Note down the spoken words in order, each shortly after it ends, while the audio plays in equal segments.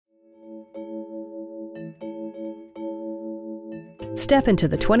Step into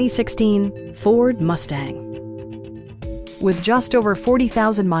the 2016 Ford Mustang. With just over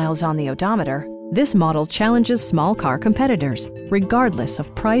 40,000 miles on the odometer, this model challenges small car competitors, regardless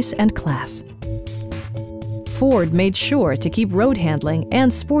of price and class. Ford made sure to keep road handling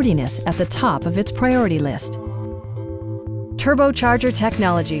and sportiness at the top of its priority list. Turbocharger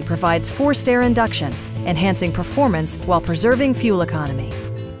technology provides forced air induction, enhancing performance while preserving fuel economy.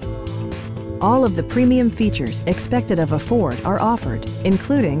 All of the premium features expected of a Ford are offered,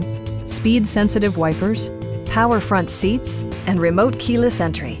 including speed-sensitive wipers, power front seats, and remote keyless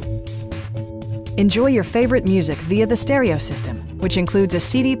entry. Enjoy your favorite music via the stereo system, which includes a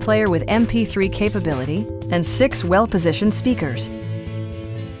CD player with MP3 capability and 6 well-positioned speakers.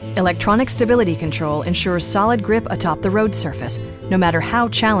 Electronic stability control ensures solid grip atop the road surface, no matter how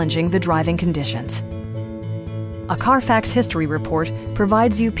challenging the driving conditions. A Carfax history report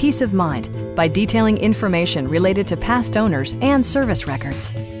provides you peace of mind by detailing information related to past owners and service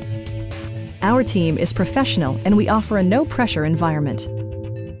records. Our team is professional and we offer a no-pressure environment.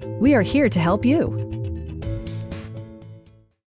 We are here to help you.